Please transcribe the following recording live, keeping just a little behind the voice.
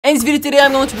In this video today,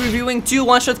 I'm going to be reviewing 2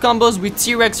 one-shot combos with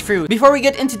T-Rex fruit. Before we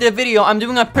get into the video, I'm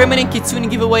doing a permanent kitsune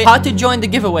giveaway. How to join the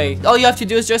giveaway? All you have to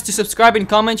do is just to subscribe and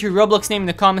comment your Roblox name in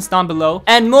the comments down below.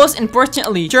 And most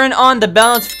importantly, turn on the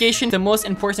bell notification, the most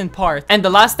important part. And the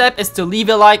last step is to leave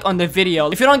a like on the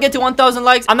video. If you don't get to 1,000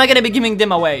 likes, I'm not going to be giving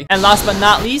them away. And last but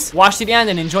not least, watch to the end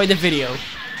and enjoy the video.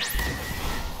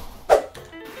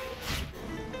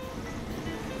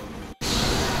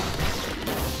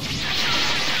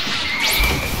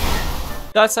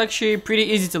 That's actually pretty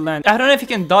easy to land. I don't know if you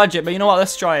can dodge it, but you know what?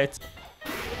 Let's try it.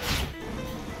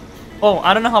 Oh,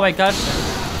 I don't know how I got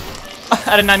it.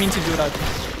 I did not mean to do that.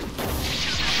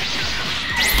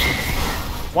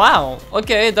 Wow.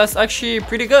 Okay, that's actually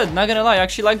pretty good. Not gonna lie, I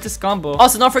actually like this combo.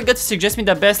 Also, don't forget to suggest me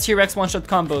the best T-Rex one-shot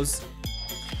combos.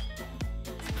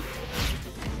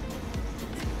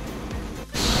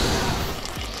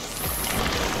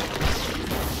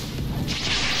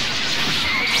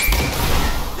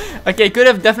 Okay, could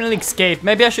have definitely escaped.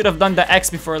 Maybe I should have done the X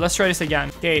before. Let's try this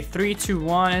again. Okay, 3, 2,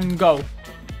 1, and go.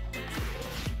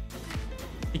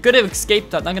 He could have escaped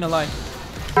that, not gonna lie.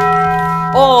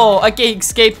 Oh, okay, he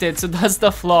escaped it. So that's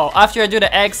the flaw. After I do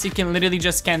the X, you can literally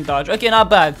just can't dodge. Okay,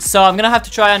 not bad. So I'm gonna have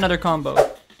to try another combo.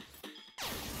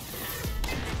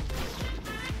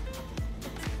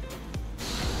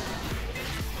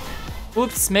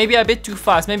 Oops, maybe a bit too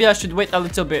fast. Maybe I should wait a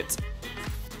little bit.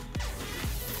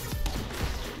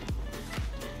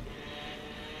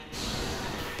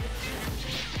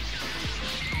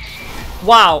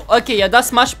 Wow, okay, yeah,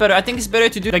 that's much better. I think it's better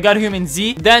to do the God Human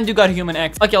Z than do God Human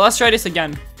X. Okay, let's try this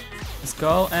again. Let's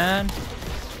go, and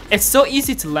it's so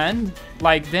easy to land.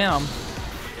 Like, damn.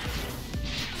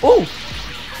 Oh,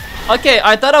 okay,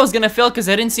 I thought I was gonna fail because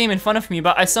I didn't see him in front of me,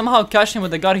 but I somehow catch him with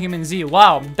the God Human Z.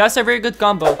 Wow, that's a very good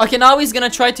combo. Okay, now he's gonna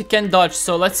try to Ken dodge,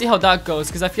 so let's see how that goes,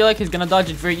 because I feel like he's gonna dodge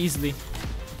it very easily.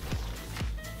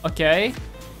 Okay,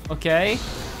 okay.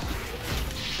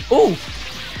 Oh,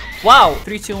 wow.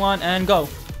 3, 2, 1, and go.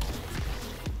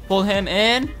 Pull him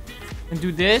in and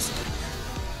do this.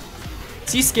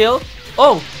 C skill.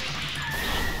 Oh,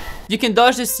 you can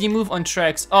dodge the C move on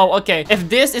tracks. Oh, okay. If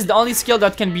this is the only skill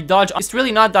that can be dodged, it's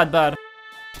really not that bad.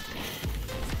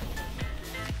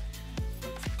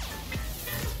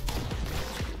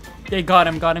 Okay, got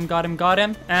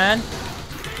him, and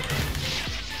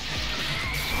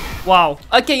wow.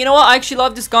 Okay, you know what? I actually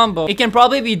love this combo. It can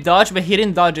probably be dodged, but he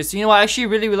didn't dodge it. So you know what? I actually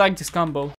really like this combo.